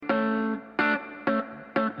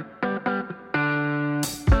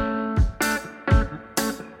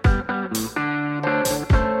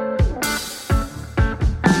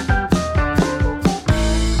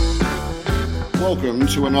welcome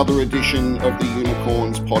to another edition of the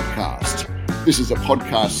Unicorns podcast. This is a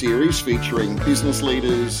podcast series featuring business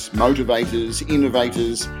leaders, motivators,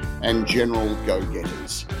 innovators, and general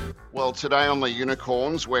go-getters. Well, today on the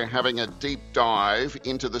Unicorns, we're having a deep dive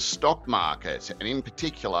into the stock market, and in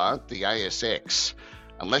particular, the ASX.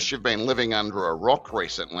 Unless you've been living under a rock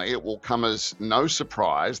recently, it will come as no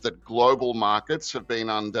surprise that global markets have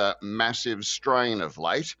been under massive strain of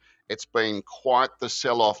late. It's been quite the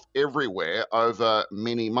sell-off everywhere over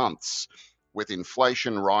many months, with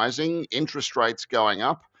inflation rising, interest rates going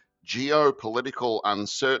up, geopolitical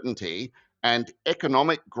uncertainty, and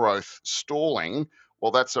economic growth stalling.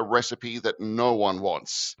 Well, that's a recipe that no one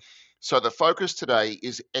wants. So the focus today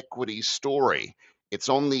is equity story. It's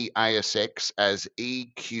on the ASX as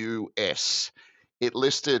EQS. It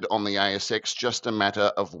listed on the ASX just a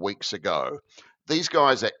matter of weeks ago. These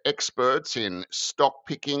guys are experts in stock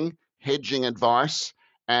picking, hedging advice,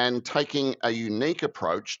 and taking a unique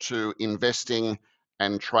approach to investing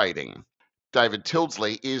and trading. David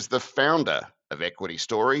Tildesley is the founder of Equity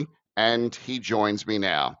Story, and he joins me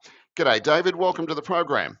now. G'day, David. Welcome to the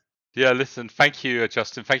program. Yeah, listen, thank you,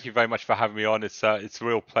 Justin. Thank you very much for having me on. It's a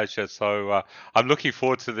real pleasure. So I'm looking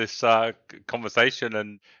forward to this conversation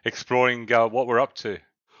and exploring what we're up to.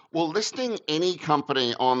 Well, listing any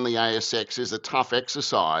company on the ASX is a tough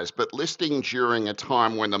exercise, but listing during a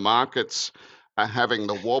time when the markets are having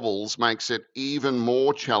the wobbles makes it even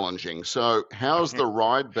more challenging. So how's the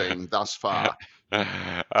ride been thus far?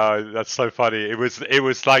 That's so funny. It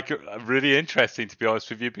was like really interesting, to be honest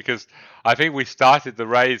with you, because I think we started the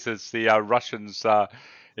raise as the Russians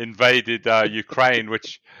invaded Ukraine,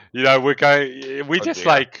 which we're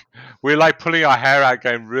like pulling our hair out,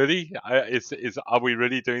 going, really, are we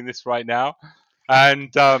really doing this right now? And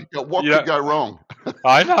What could go wrong?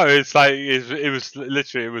 I know, it's like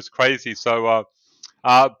it was crazy. So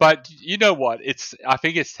but you know what? I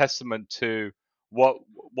think it's testament to what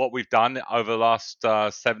we've done over the last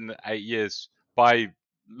 7-8 years by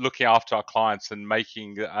looking after our clients and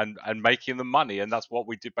making them money, and that's what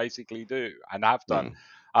we basically do and have done.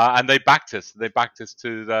 And they backed us. They backed us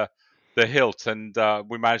to the hilt, and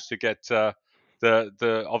we managed to get the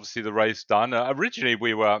obviously the raise done. Originally,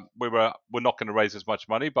 we're not going to raise as much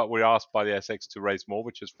money, but we were asked by the ASX to raise more,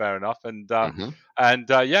 which is fair enough. And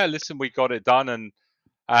yeah, listen, we got it done,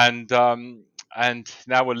 and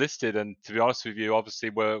now we're listed. And to be honest with you,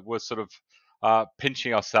 obviously we're sort of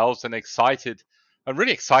pinching ourselves and excited, and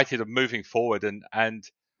really excited of moving forward. And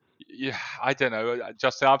yeah, I don't know,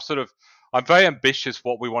 Justin, I'm very ambitious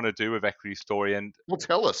what we want to do with Equity Story. And well,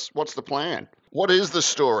 tell us, what's the plan? What is the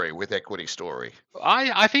story with Equity Story?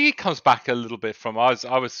 I think it comes back a little bit from I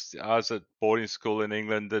was at boarding school in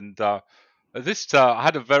England, and I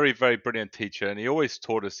had a very, very brilliant teacher, and he always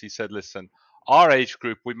taught us. He said, "Listen, our age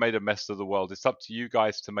group, we made a mess of the world. It's up to you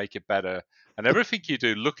guys to make it better. And everything you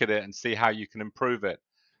do, look at it and see how you can improve it."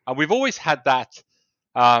 And we've always had that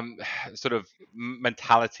sort of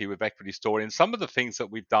mentality with Equity Story. And some of the things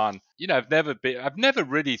that we've done, have never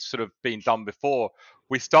really sort of been done before.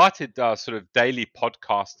 We started sort of daily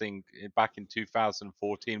podcasting back in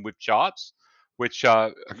 2014 with charts, which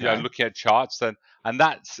looking at charts, and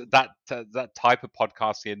that type of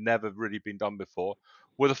podcasting had never really been done before.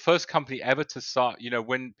 We're the first company ever to start.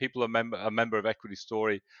 When people are a member of Equity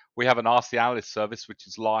Story, we have an Ask the Analyst service, which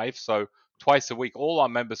is live. So twice a week, all our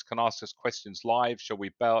members can ask us questions live. Shall we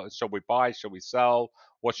buy? Shall we sell?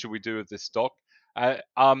 What should we do with this stock?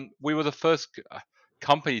 We were the first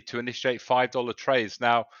company to initiate $5 trades.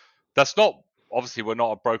 Now, that's not, obviously we're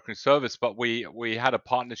not a brokering service, but we had a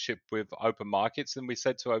partnership with Open Markets, and we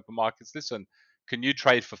said to Open Markets, listen, can you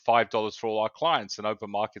trade for $5 for all our clients? And Open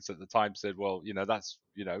Markets at the time said, well, that's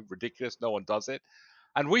ridiculous. No one does it.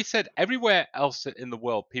 And we said, everywhere else in the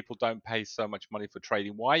world, people don't pay so much money for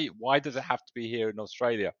trading. Why does it have to be here in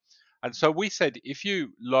Australia? And so we said, if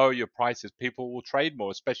you lower your prices, people will trade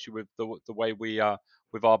more, especially with the way we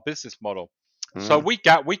with our business model. So we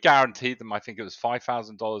guaranteed them, I think it was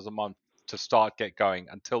 $5,000 a month to get going,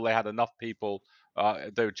 until they had enough people.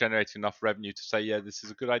 They were generating enough revenue to say, yeah, this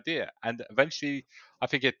is a good idea. And eventually, I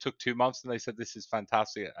think it took 2 months, and they said, this is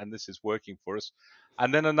fantastic and this is working for us.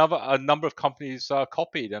 And then a number of companies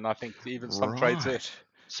copied, and I think even some trades.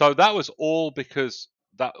 So that was all because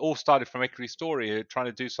that all started from Equity Story, trying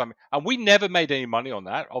to do something. And we never made any money on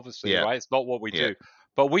that, obviously, right? It's not what we do.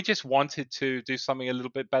 But we just wanted to do something a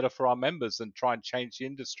little bit better for our members and try and change the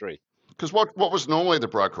industry. Because what was normally the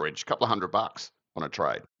brokerage? A couple of $100 on a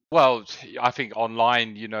trade. Well, I think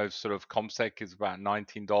online, sort of ComSec is about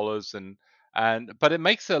 $19, but it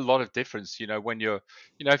makes a lot of difference, when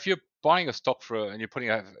if you're buying a stock and you're putting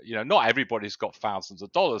not everybody's got thousands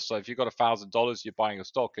of dollars. So if you've got $1,000, you're buying a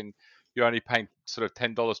stock and you're only paying sort of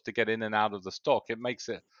 $10 to get in and out of the stock. It makes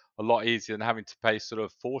it a lot easier than having to pay sort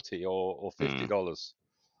of 40 or $50.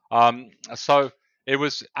 So it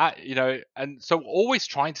was, and so we're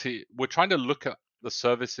trying to look at the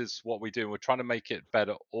services, what we do. We're trying to make it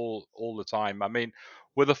better all the time. I mean,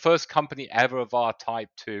 we're the first company ever of our type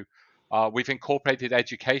we've incorporated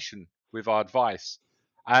education with our advice,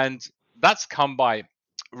 and that's come by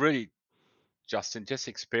really, Justin, just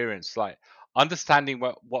experience, like understanding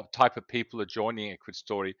what type of people are joining Equid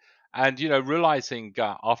Story, and realizing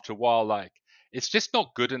after a while, like it's just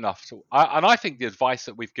not good enough and I think the advice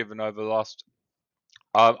that we've given over the last,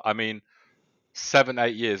 I mean,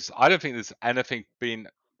 7-8 years, I don't think there's anything been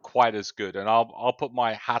quite as good. And I'll put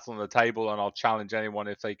my hat on the table and I'll challenge anyone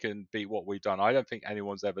if they can beat what we've done. I don't think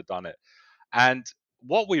anyone's ever done it. And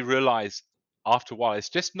what we realize after a while, it's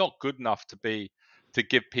just not good enough to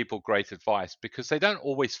give people great advice because they don't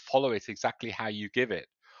always follow it exactly how you give it.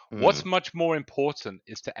 What's much more important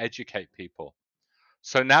is to educate people.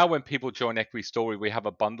 So now when people join Equity Story, we have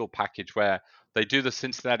a bundle package where they do the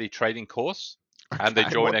Cincinnati trading course and they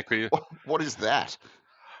join Equity. What is that?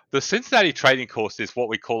 The Cincinnati trading course is what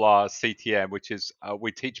we call our CTM, which is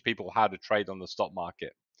we teach people how to trade on the stock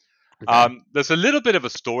market. Okay. There's a little bit of a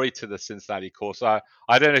story to the Cincinnati course. I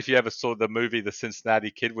don't know if you ever saw the movie The Cincinnati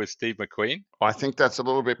Kid with Steve McQueen. I think that's a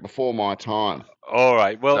little bit before my time. All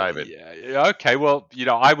right. Well, David. Yeah, okay. Well,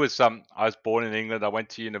 I was born in England. I went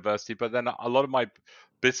to university, but then a lot of my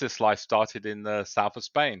business life started in the south of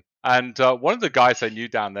Spain. And one of the guys I knew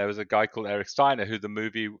down there was a guy called Eric Steiner, who the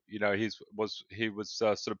movie, he was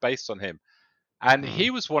sort of based on him. And he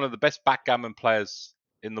was one of the best backgammon players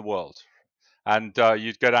in the world. And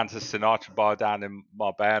you'd go down to Sinatra Bar down in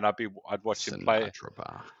Marbella, and I'd watch him play.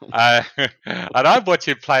 Bar. And I'd watch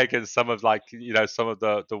him play against some of some of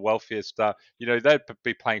the wealthiest. They'd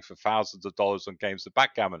be playing for thousands of dollars on games of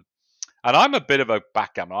backgammon. And I'm a bit of a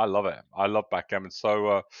backgammon. I love it. I love backgammon.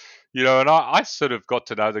 So, and I sort of got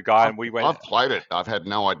to know the guy, and we went. I've played it. I've had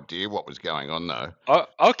no idea what was going on though.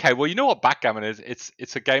 Okay. Well, you know what backgammon is?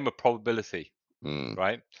 It's a game of probability,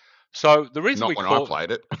 right? So the reason I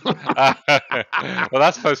played it. Well,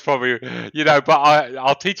 that's most probably, but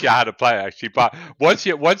I'll teach you how to play actually. But once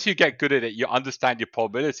you get good at it, you understand your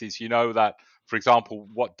probabilities. You know that, for example,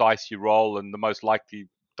 what dice you roll and the most likely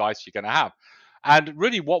dice you're going to have. And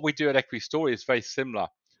really, what we do at Equity Story is very similar.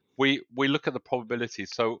 We look at the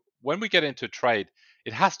probabilities. So when we get into a trade,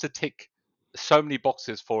 it has to tick so many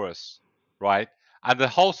boxes for us, right? And the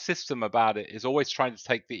whole system about it is always trying to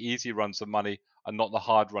take the easy runs of money and not the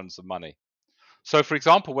hard runs of money. So, for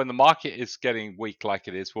example, when the market is getting weak like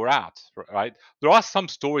it is, we're out, right? There are some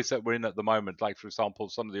stories that we're in at the moment, like, for example,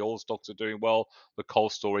 some of the oil stocks are doing well, the coal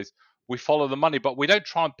stories. We follow the money, but we don't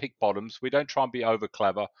try and pick bottoms. We don't try and be over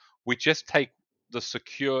clever. We just take the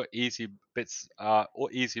secure, easy bits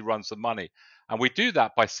or easy runs of money. And we do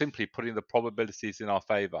that by simply putting the probabilities in our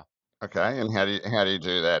favor. Okay, and how do you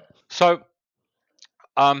do that? So,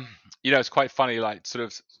 it's quite funny, like sort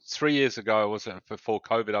of 3 years ago, wasn't before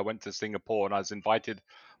COVID, I went to Singapore and I was invited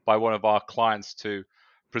by one of our clients to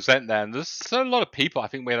present there. And there's a lot of people. I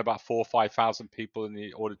think we had about 4,000 or 5,000 people in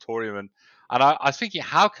the auditorium. And I was thinking,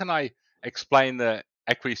 how can I explain the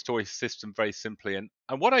Equity Story system very simply? And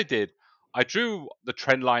what I did, I drew the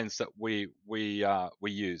trend lines that we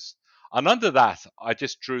use. And under that, I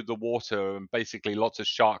just drew the water and basically lots of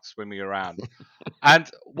sharks swimming around. And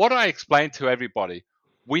what I explained to everybody,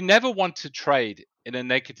 we never want to trade in a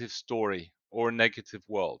negative story or a negative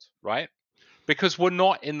world, right? Because we're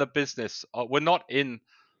not in the business. We're not in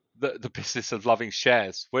the business of loving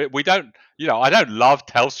shares. We don't, I don't love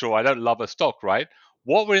Telstra. I don't love a stock, right?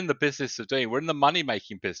 What we're in the business of doing, we're in the money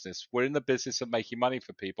making business. We're in the business of making money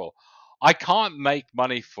for people. I can't make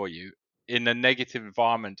money for you in a negative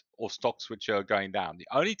environment or stocks which are going down. The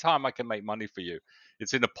only time I can make money for you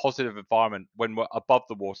is in a positive environment when we're above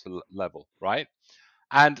the water level, right?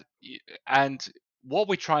 And what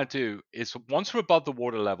we try to do is once we're above the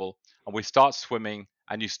water level and we start swimming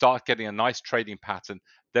and you start getting a nice trading pattern,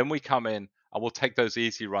 then we come in and we'll take those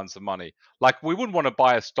easy runs of money. Like we wouldn't want to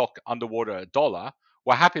buy a stock underwater at $1.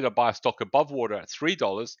 We're happy to buy a stock above water at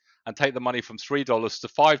 $3 and take the money from $3 to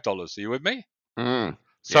 $5. Are you with me?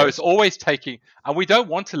 So yes. It's always taking, and we don't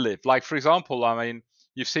want to live. Like, for example, I mean,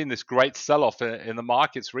 you've seen this great sell-off in the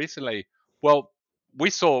markets recently. Well, we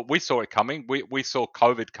saw it coming. We saw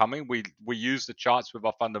COVID coming. We used the charts with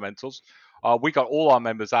our fundamentals. We got all our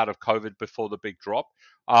members out of COVID before the big drop.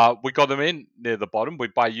 We got them in near the bottom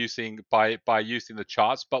by using the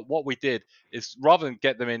charts. But what we did is rather than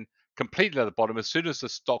get them in completely at the bottom. As soon as the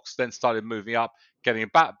stocks then started moving up, getting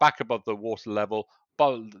back above the water level,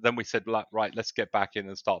 but then we said, right, let's get back in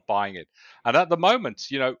and start buying it. And at the moment,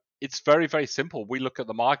 it's very, very simple. We look at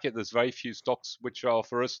the market. There's very few stocks which are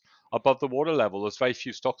for us above the water level. There's very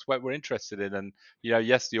few stocks where we're interested in. And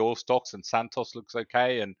yes, the oil stocks and Santos looks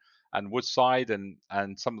okay, and Woodside and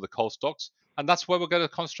some of the coal stocks, and that's where we're going to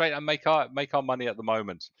concentrate and make our money at the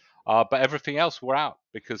moment. But everything else we're out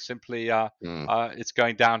because simply Mm. it's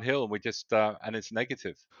going downhill, and we just and it's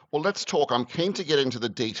negative. Well, let's talk. I'm keen to get into the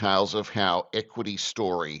details of how Equity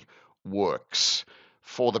Story works.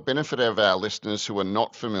 For the benefit of our listeners who are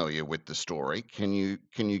not familiar with the story, can you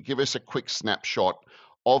give us a quick snapshot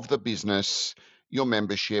of the business, your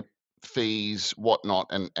membership, fees, whatnot,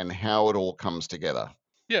 and how it all comes together?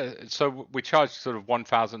 Yeah, so we charge sort of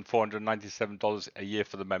 $1,497 a year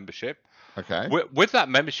for the membership. Okay. With that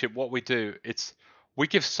membership, what we do, we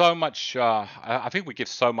give so much. I think we give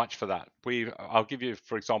so much for that. I'll give you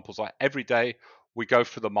for examples. Like every day, we go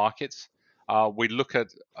through the markets. We look at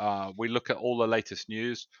all the latest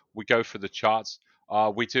news. We go through the charts.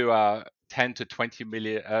 We do a 10 to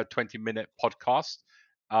 20-minute podcast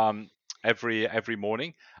um, every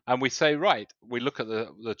morning, and we say, right. We look at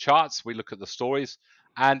the charts. We look at the stories,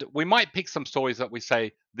 and we might pick some stories that we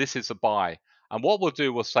say this is a buy. And what we'll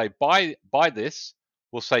do, we'll say buy this.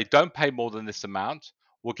 We'll say don't pay more than this amount.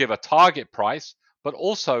 We'll give a target price, but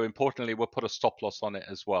also importantly, we'll put a stop loss on it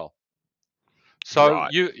as well. So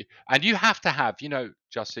Right. you have to have,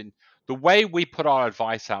 Justin, the way we put our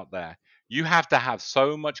advice out there, you have to have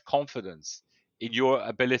so much confidence in your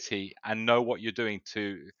ability and know what you're doing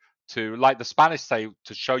to like the Spanish say,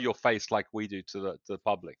 to show your face like we do to the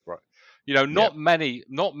public, right? Yep. Not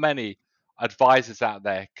many advisors out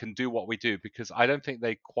there can do what we do because I don't think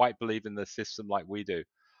they quite believe in the system like we do.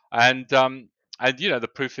 And the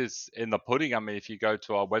proof is in the pudding. I mean, if you go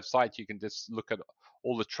to our website, you can just look at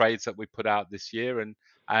all the trades that we put out this year, and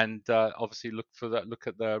obviously look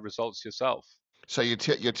at the results yourself. So you're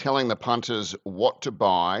telling the punters what to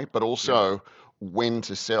buy, but Yeah. also when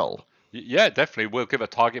to sell. Yeah, definitely. We'll give a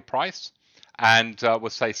target price, and we'll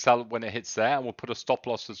say sell when it hits there, and we'll put a stop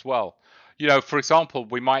loss as well. For example,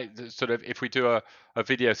 we might sort of, if we do a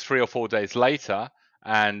video 3 or 4 days later,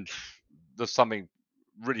 and there's something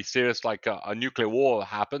really serious like a nuclear war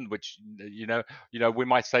happened, which we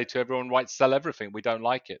might say to everyone, right, sell everything. We don't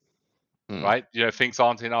like it. Mm. Right? Things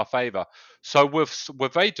aren't in our favor. So we're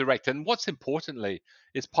very direct. And what's importantly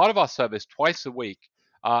is part of our service twice a week.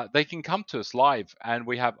 They can come to us live, and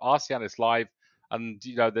we have RC live, and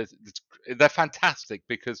they're fantastic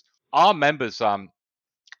because our members, a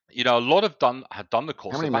lot have done the How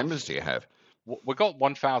course. many members do you have? We got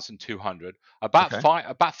 1,200. About Okay.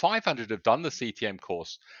 500 have done the CTM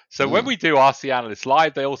course. So when Mm. we do RC Analyst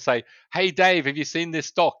Live, they all say, "Hey Dave, have you seen this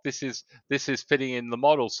stock? This is fitting in the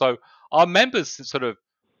model." So our members sort of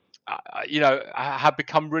have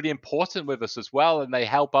become really important with us as well, and they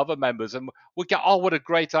help other members. And we go, "Oh, what a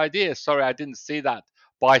great idea! Sorry, I didn't see that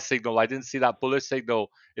buy signal. I didn't see that bullish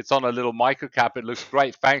signal. It's on a little microcap. It looks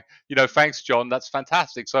great. Thanks, John. That's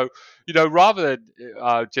fantastic." So, rather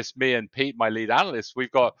than just me and Pete, my lead analyst,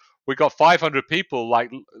 we've got 500 people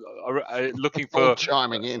looking All for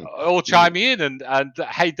chiming in. all Mm. chiming in and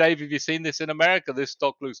hey Dave, have you seen this in America? This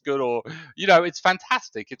stock looks good, or it's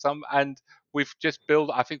fantastic. And we've just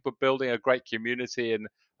built. I think we're building a great community and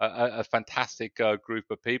a fantastic group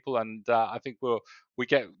of people, and I think we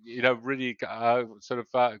get really sort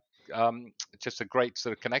of just a great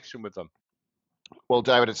sort of connection with them. Well,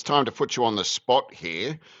 David, it's time to put you on the spot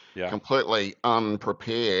here, Yeah, completely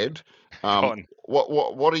unprepared. go Um, on.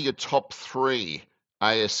 what are your top three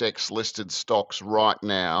ASX listed stocks right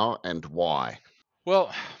now, and why?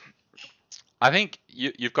 Well, I think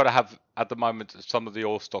you've got to have at the moment some of the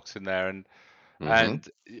oil stocks in there, Hmm. and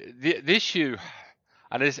the issue,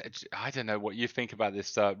 and I don't know what you think about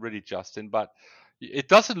this, really, Justin, but it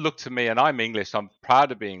doesn't look to me, and I'm English, I'm proud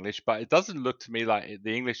to be English, but it doesn't look to me like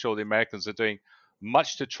the English or the Americans are doing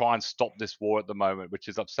much to try and stop this war at the moment, which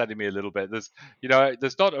is upsetting me a little bit. There's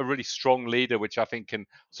not a really strong leader, which I think can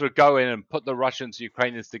sort of go in and put the Russians and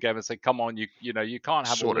Ukrainians together and say, "Come on, you can't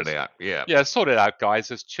have all Sort it this." out. Yeah. Yeah, sort it out, guys.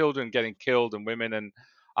 There's children getting killed and women, and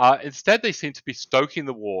instead they seem to be stoking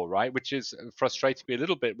the war, right? Which is frustrating me a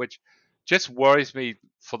little bit, which just worries me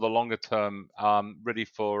for the longer term. Really,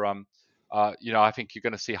 I think you're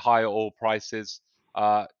going to see higher oil prices.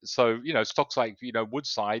 So stocks like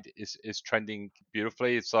Woodside is trending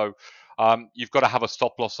beautifully. So you've got to have a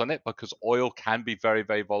stop loss on it because oil can be very,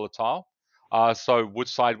 very volatile. So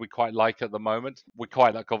Woodside we quite like at the moment. We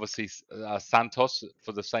quite like obviously Santos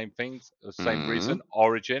for the same things, the same Mm. reason.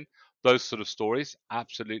 Origin, those sort of stories,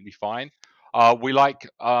 absolutely fine. We like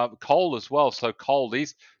coal as well. So coal,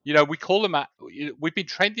 these, we call them. We've been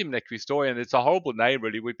trending them in equity story, and it's a horrible name,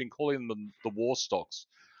 really. We've been calling them the war stocks,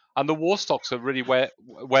 and the war stocks are really where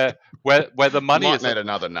the You money might is. need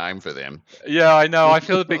another name for them. Yeah, I know. I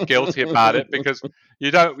feel a bit guilty about it because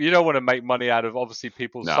you don't want to make money out of obviously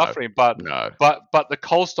people No, suffering, but no. but the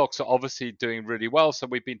coal stocks are obviously doing really well. So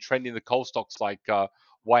we've been trending the coal stocks like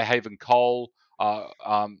Whitehaven Coal,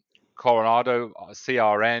 Coronado,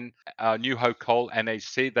 CRN, New Hope Coal,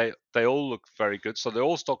 NHC. They all look very good. So the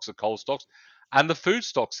all stocks are coal stocks. And the food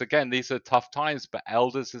stocks, again, these are tough times, but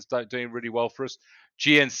Elders is doing really well for us.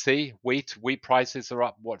 GNC, wheat prices are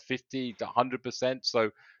up, what, 50 to 100%.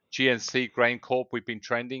 So GNC, Grain Corp, we've been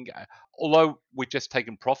trending. Although we've just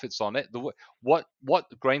taken profits on it, what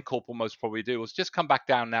Grain Corp will most probably do is just come back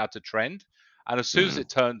down now to trend, and as soon as Mm, it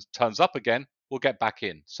turns up again, we'll get back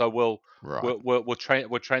in. So right. we'll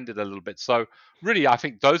trend it a little bit. So really, I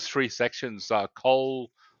think those three sections: the coal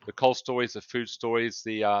stories, the food stories,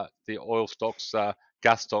 the oil stocks,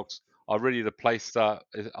 gas stocks, are really the place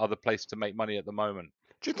to make money at the moment.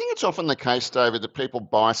 Do you think it's often the case, David, that people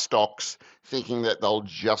buy stocks thinking that they'll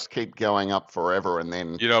just keep going up forever and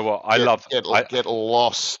then You know what? I get love get I get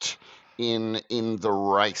lost in the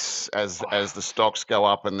race as the stocks go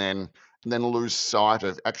up and then lose sight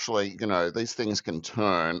of actually, these things can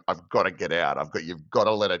turn. I've got to get out. You've got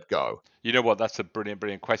to let it go. You know what? That's a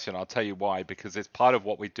brilliant question. I'll tell you why. Because it's part of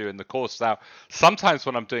what we do in the course. Now, sometimes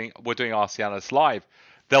when we're doing RCNS live,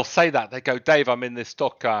 they'll say that they go, Dave, I'm in this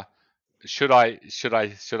stock. Should I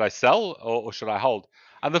sell or should I hold?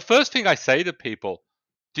 And the first thing I say to people,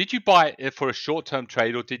 did you buy it for a short term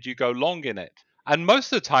trade or did you go long in it? And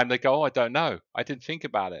most of the time they go, oh, I don't know. I didn't think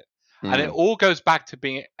about it. And it Mm, all goes back to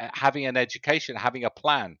being having an education, having a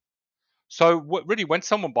plan. So really, when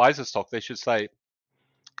someone buys a stock, they should say,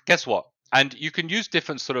 guess what? And you can use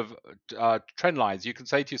different sort of trend lines. You can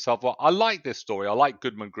say to yourself, well, I like this story. I like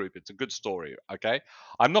Goodman Group. It's a good story. Okay.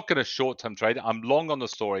 I'm not going to short term trade it. I'm long on the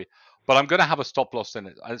story, but I'm going to have a stop loss in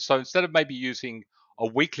it. And so instead of maybe using a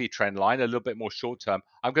weekly trend line, a little bit more short term,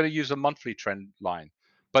 I'm going to use a monthly trend line.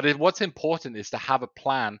 But what's important is to have a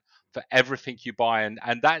plan for everything you buy. And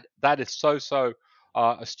that is so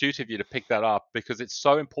astute of you to pick that up because it's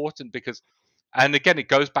so important and again, it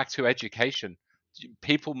goes back to education.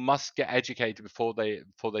 People must get educated before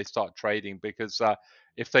they start trading because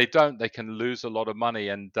if they don't, they can lose a lot of money,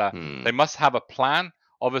 and they mm, must have a plan,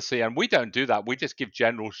 obviously. And we don't do that. We just give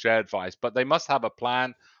general share advice, but they must have a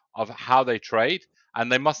plan of how they trade,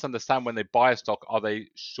 and they must understand when they buy a stock, are they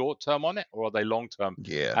short term on it or are they long term?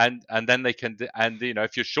 yeah. And then they can, and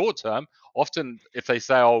if you're short term, often if they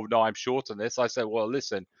say, oh no, I'm short on this, I say, well,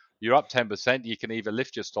 listen, you're up 10%. You can either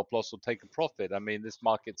lift your stop loss or take a profit. I mean, this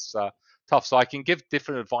market's tough. So I can give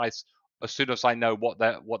different advice as soon as I know what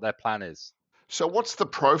their plan is. So what's the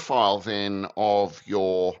profile then of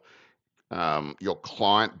your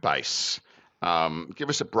client base? Give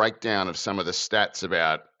us a breakdown of some of the stats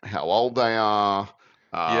about how old they are,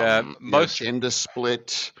 Yeah, most gender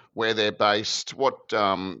split, where they're based.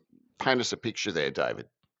 Paint us a picture there, David.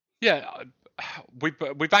 Yeah,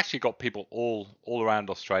 we've actually got people all around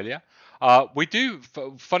Australia. We do,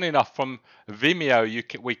 funny enough, from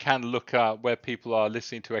Vimeo, we can look where people are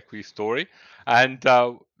listening to Equity Story, and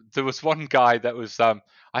there was one guy that was,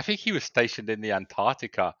 I think he was stationed in the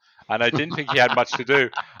Antarctica, and I didn't think he had much to do.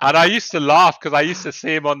 And I used to laugh because I used to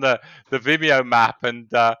see him on the Vimeo map, and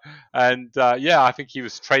yeah, I think he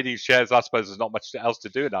was trading shares. I suppose there's not much else to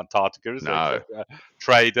do in Antarctica, is there, No. except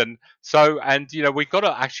trade. And we've got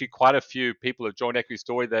actually quite a few people have joined Equity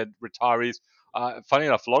Story. They're retirees. Funny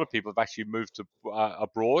enough, a lot of people have actually moved to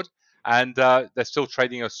abroad, and they're still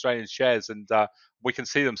trading Australian shares, and we can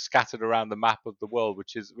see them scattered around the map of the world,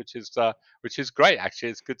 which is great. Actually,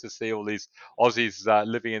 it's good to see all these Aussies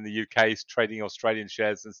living in the UK trading Australian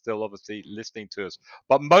shares and still obviously listening to us.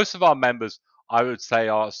 But most of our members, I would say,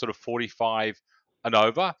 are sort of 45 and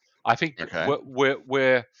over. I think Okay.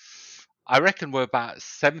 I reckon we're about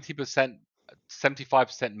 70%,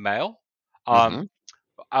 75% male. Mm-hmm.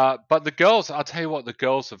 Um, but the girls, I'll tell you what, the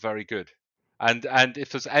girls are very good. And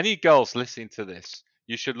if there's any girls listening to this,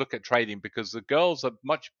 you should look at trading because the girls are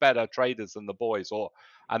much better traders than the boys.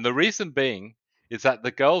 And the reason being is that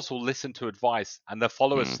the girls will listen to advice and they'll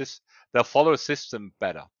follow a Mm, system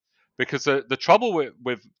better because the trouble with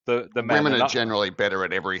the men, Women and are generally better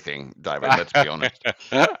at everything, David. Let's be honest.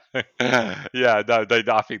 yeah, no,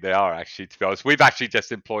 I think they are actually. To be honest, we've actually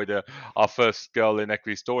just employed our first girl in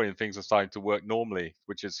equity story, and things are starting to work normally,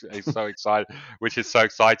 which is so exciting. Which is so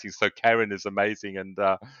exciting. So Karen is amazing,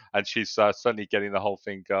 and she's certainly getting the whole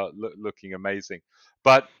thing looking amazing.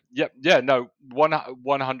 But yeah, no,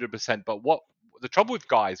 100%. But what the trouble with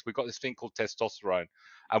guys, we've got this thing called testosterone,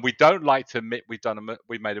 and we don't like to admit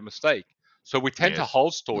we made a mistake. So we tend to Yes.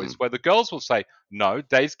 hold stories where the girls will say, "No,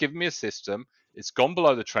 Dave's given me a system. It's gone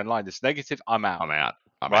below the trend line. It's negative. I'm out." I'm out.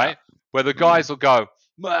 I'm out. Right? Where the Mm. guys will go,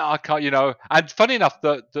 "Well, I can't," And funny enough,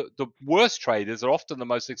 the worst traders are often the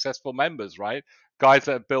most successful members, right? Guys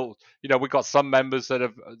that have built, we've got some members that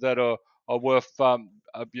are worth,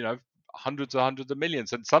 hundreds of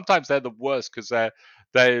millions, and sometimes they're the worst because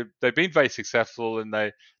they've been very successful, and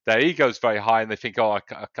their ego's very high, and they think, "Oh,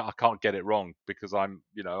 I can't get it wrong because I'm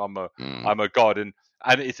a god," and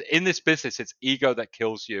it's in this business, it's ego that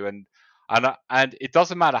kills you, and it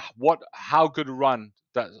doesn't matter how good a run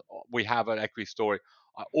that we have at Equity Story.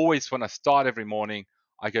 I always, when I start every morning,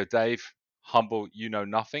 I go, "Dave, humble, you know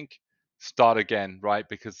nothing. Start again," right?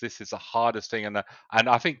 Because this is the hardest thing, and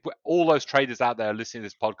I think all those traders out there listening to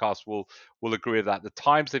this podcast will agree with that. The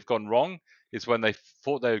times they've gone wrong is when they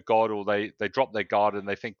thought they were God, or they drop their guard, and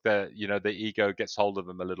they think that the ego gets hold of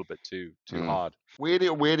them a little bit too hard. Where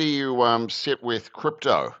do you sit with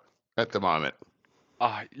crypto at the moment?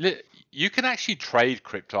 You can actually trade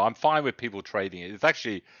crypto. I'm fine with people trading it. It's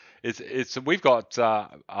actually, it's we've got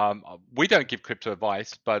we don't give crypto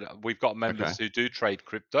advice, but we've got Okay. members who do trade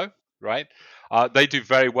crypto, right? They do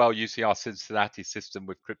very well using our Cincinnati system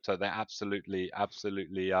with crypto. They're absolutely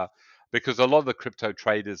because a lot of the crypto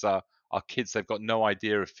traders are kids. They've got no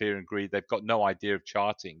idea of fear and greed. They've got no idea of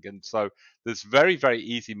charting, and so there's very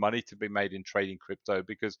easy money to be made in trading crypto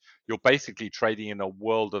because you're basically trading in a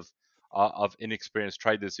world of inexperienced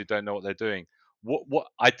traders who don't know what they're doing.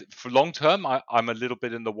 For long term, I'm a little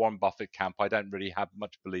bit in the Warren Buffett camp. I don't really have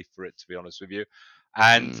much belief for it, to be honest with you.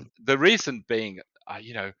 And Mm. the reason being,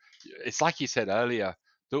 it's like you said earlier,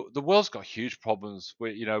 the world's got huge problems.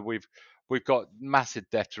 We've got massive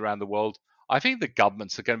debt around the world. I think the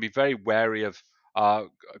governments are going to be very wary of uh,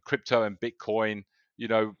 crypto and Bitcoin.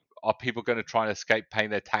 Are people going to try and escape paying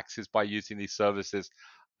their taxes by using these services?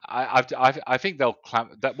 I think they'll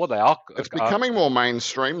clamp that. What they are, It's becoming more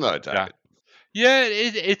mainstream, though, yeah, David. yeah,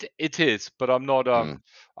 it is. But I'm not. Mm.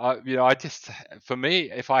 I just, for me,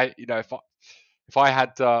 if I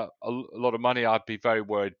had a lot of money, I'd be very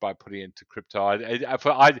worried by putting it into crypto.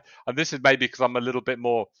 And this is maybe because I'm a little bit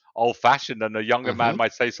more old-fashioned, and a younger man Hmm.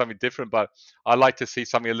 might say something different. But I like to see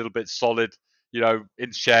something a little bit solid.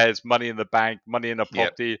 In shares, money in the bank, money in a Yep,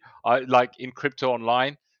 property. I like in crypto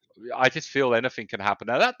online. I just feel anything can happen.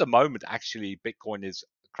 And at the moment, actually, Bitcoin is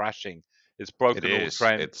crashing. It's it broken all is.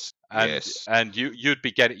 trend, It's and yes. you would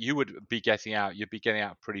be getting out. You'd be getting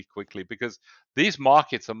out pretty quickly because these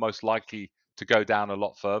markets are most likely to go down a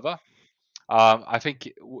lot further. I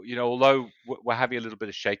think although we're having a little bit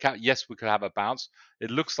of shakeout, yes, we could have a bounce.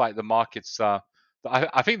 It looks like the markets.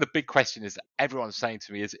 I think the big question is everyone's saying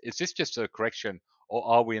to me is this just a correction or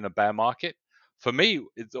are we in a bear market? For me,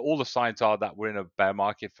 all the signs are that we're in a bear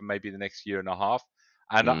market for maybe the next year and a half,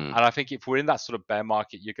 Mm. and I think if we're in that sort of bear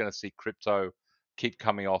market, you're going to see crypto keep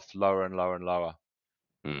coming off lower and lower and lower.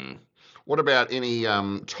 Mm. What about any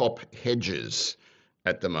top hedges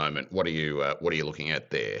at the moment? What are you looking at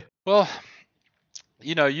there? Well,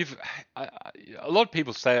 you've a lot of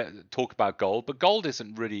people talk about gold, but gold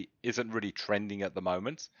isn't really trending at the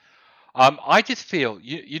moment. I just feel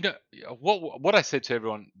what I said to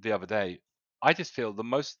everyone the other day. I just feel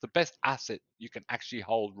the best asset you can actually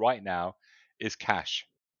hold right now is cash.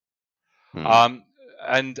 Mm. Um,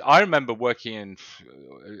 and I remember working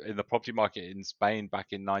in the property market in Spain back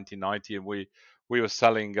in 1990, and we were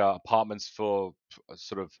selling apartments for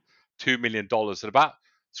sort of $2 million. And about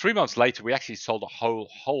 3 months later, we actually sold a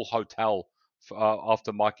whole hotel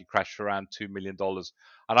after market crash for around $2 million.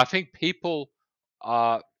 And I think people,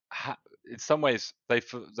 uh, in some ways,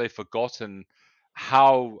 they've forgotten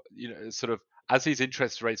how sort of as these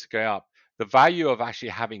interest rates are going up, the value of actually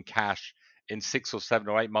having cash in 6 or 7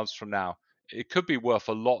 or 8 months from now, it could be worth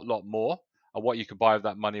a lot more of what you can buy with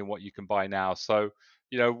that money and what you can buy now. So,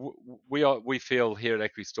 we feel here at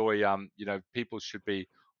Equity Story, people should be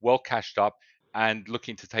well cashed up and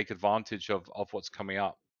looking to take advantage of what's coming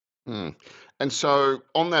up. Mm. And so,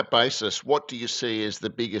 on that basis, what do you see as the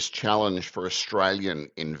biggest challenge for Australian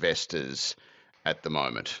investors at the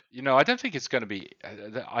moment? I don't think it's going to be.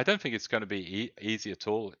 I don't think it's going to be easy at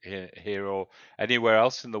all here or anywhere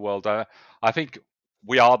else in the world. I think.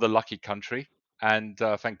 we are the lucky country, and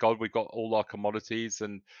thank God we've got all our commodities,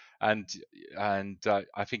 and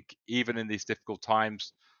I think even in these difficult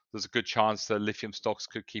times, there's a good chance the lithium stocks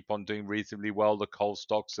could keep on doing reasonably well. The coal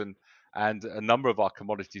stocks and a number of our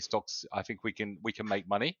commodity stocks, I think we can make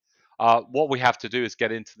money. What we have to do is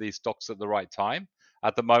get into these stocks at the right time.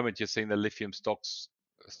 At the moment, you're seeing the lithium stocks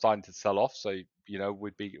starting to sell off, so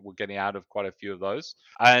we're getting out of quite a few of those,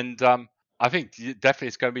 and I think definitely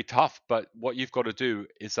it's going to be tough, but what you've got to do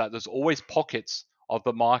is that there's always pockets of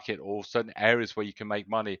the market or certain areas where you can make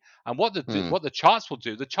money. And Hmm. what the charts will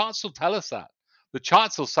do, the charts will tell us that. The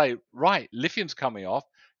charts will say, right, lithium's coming off.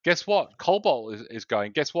 Guess what? Cobalt is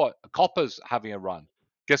going. Guess what? Copper's having a run.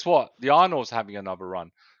 Guess what? The iron ore's having another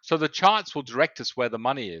run. So the charts will direct us where the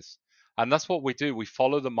money is. And that's what we do. We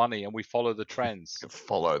follow the money and we follow the trends.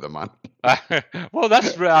 Follow the money. Well,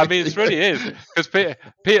 I mean, it really is because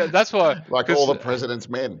Peter, that's what Like all because the president's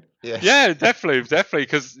men. Yes. yeah, definitely,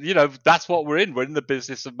 because that's what we're in. We're in the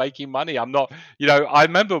business of making money. I'm not, I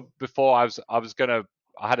remember before I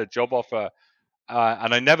had a job offer,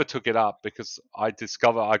 and I never took it up because I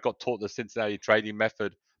got taught the Cincinnati trading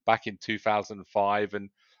method back in 2005, and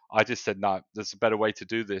I just said no, there's a better way to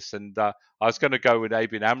do this. And I was going to go with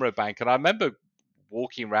ABN AMRO Bank, and I remember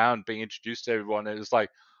walking around being introduced to everyone, and it was like,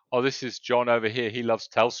 oh, this is John over here. He loves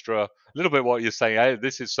Telstra. A little bit what you're saying. Hey,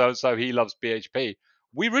 this is so and so. He loves BHP.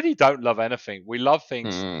 We really don't love anything. We love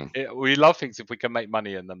things. Hmm. We love things if we can make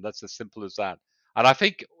money in them. That's as simple as that. And I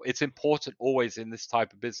think it's important always in this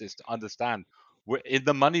type of business to understand we're in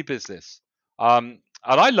the money business. And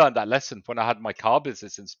I learned that lesson when I had my car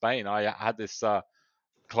business in Spain. I had this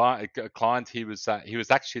client. He was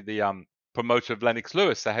actually the promoter of Lennox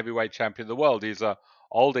Lewis, the heavyweight champion of the world. He's a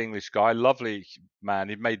old English guy, lovely man.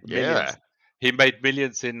 He made Yeah. millions. He made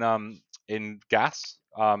millions in gas,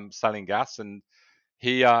 selling gas, and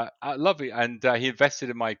lovely, and he invested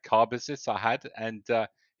in my car business I had, and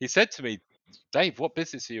he said to me, Dave, what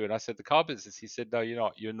business are you in? I said, the car business. He said, no, you're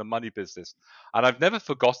not. You're in the money business. And I've never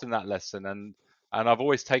forgotten that lesson. And I've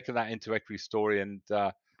always taken that into Equity Story. And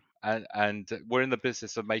we're in the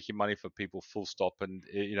business of making money for people, full stop. And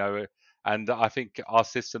I think our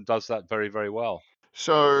system does that very, very well.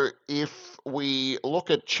 So if we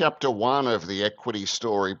look at chapter 1 of the Equity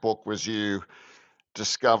Story book was you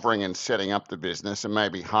discovering and setting up the business, and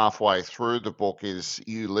maybe halfway through the book is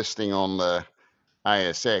you listing on the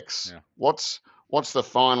ASX. Yeah. What's the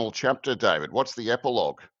final chapter, David? What's the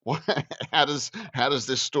epilogue? How does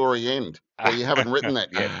this story end? Or you haven't written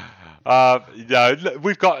that yet?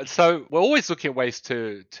 So we're always looking at ways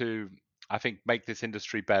to I think make this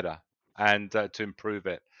industry better and to improve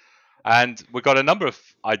it. And we've got a number of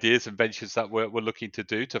ideas and ventures that we're looking to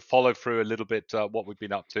do to follow through a little bit what we've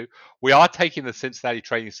been up to. We are taking the Cincinnati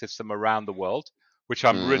trading system around the world, which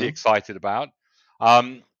I'm really Mm. excited about.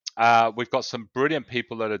 Um, we've got some brilliant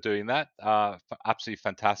people that are doing that, absolutely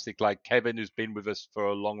fantastic, like Kevin, who's been with us for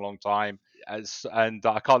a long, long time. And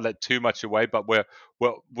I can't let too much away, but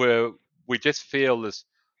we just feel this.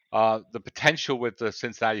 The potential with the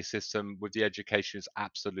Cincinnati system with the education is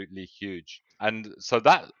absolutely huge, and so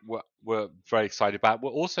that we're very excited about.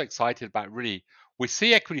 We're also excited about really we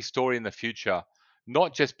see Equity Story in the future,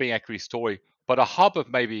 not just being Equity Story, but a hub of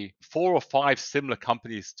maybe 4 or 5 similar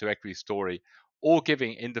companies to Equity Story, all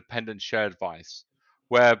giving independent share advice,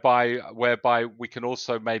 whereby we can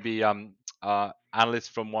also maybe analysts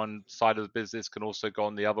from one side of the business can also go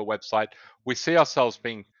on the other website. We see ourselves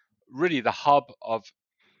being really the hub of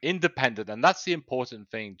independent, and that's the important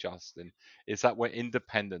thing, Justin, is that we're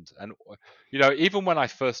independent. And even when I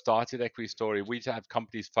first started Equity Story, we'd have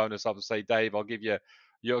companies phone us up and say, Dave,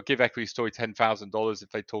 you'll give Equity Story $10,000 if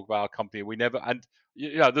they talk about our company. We never, and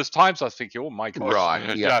there's times I was thinking, oh my gosh,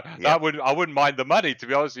 Right. Yep. Yep. I wouldn't mind the money, to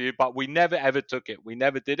be honest with you, but we never ever took it. We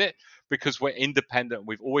never did it because we're independent.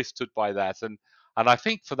 We've always stood by that, and I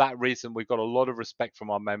think for that reason, we've got a lot of respect from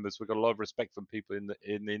our members. We've got a lot of respect from people in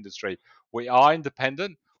the industry. We are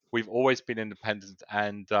independent. We've always been independent,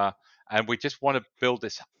 and we just want to build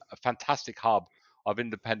this fantastic hub of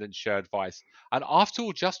independent share advice. And after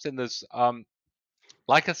all, Justin, there's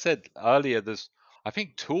like I said earlier, there's I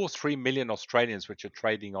think 2 or 3 million Australians which are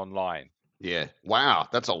trading online. Yeah. Wow,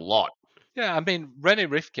 that's a lot. Yeah, I mean, René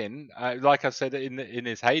Rifkin, like I said, in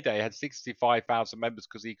his heyday, had 65,000 members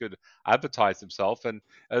because he could advertise himself. And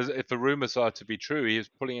if the rumors are to be true, he was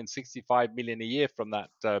pulling in 65 million a year from that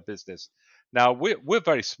business. Now we're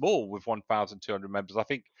very small with 1,200 members. I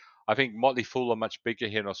think Motley Fool are much bigger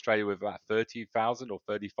here in Australia with about 30,000 or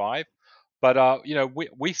 35. But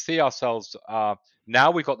we see ourselves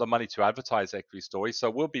now. We've got the money to advertise Equity Story, so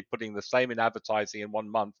we'll be putting the same in advertising in 1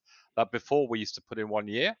 month that before we used to put in 1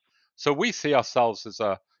 year. So we see ourselves as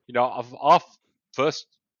our first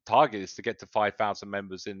target is to get to 5,000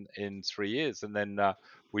 members in 3 years, and then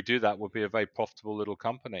we do that, we'll be a very profitable little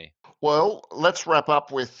company. Well, let's wrap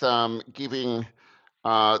up with giving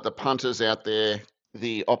the punters out there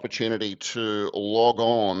the opportunity to log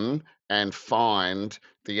on and find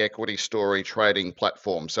the Equity Story trading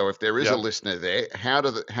platform. So if there is a listener there, how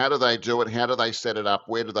do they do it? How do they set it up?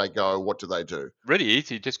 Where do they go? What do they do? Really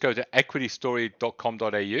easy. Just go to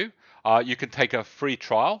equitystory.com.au. You can take a free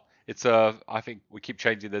trial. I think we keep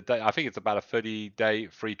changing the date. I think it's about a 30-day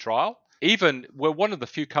free trial. Even we're one of the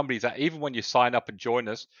few companies that even when you sign up and join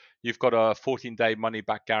us, you've got a 14-day money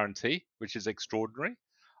back guarantee, which is extraordinary.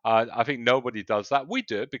 I think nobody does that. We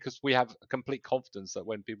do it because we have complete confidence that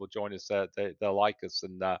when people join us, they'll like us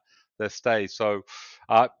and they'll stay. So,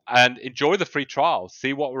 and enjoy the free trial.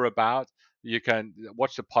 See what we're about. You can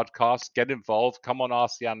watch the podcast, get involved, come on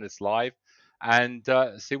Ask the Analyst Live, and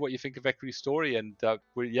see what you think of Equity Story. And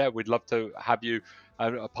we'd love to have you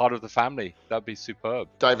a part of the family. That'd be superb.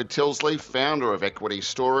 David Tilsley, founder of Equity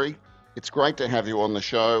Story. It's great to have you on the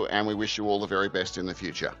show, and we wish you all the very best in the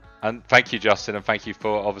future. And thank you, Justin, and thank you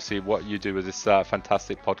for obviously what you do with this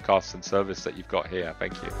fantastic podcast and service that you've got here.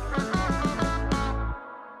 Thank you.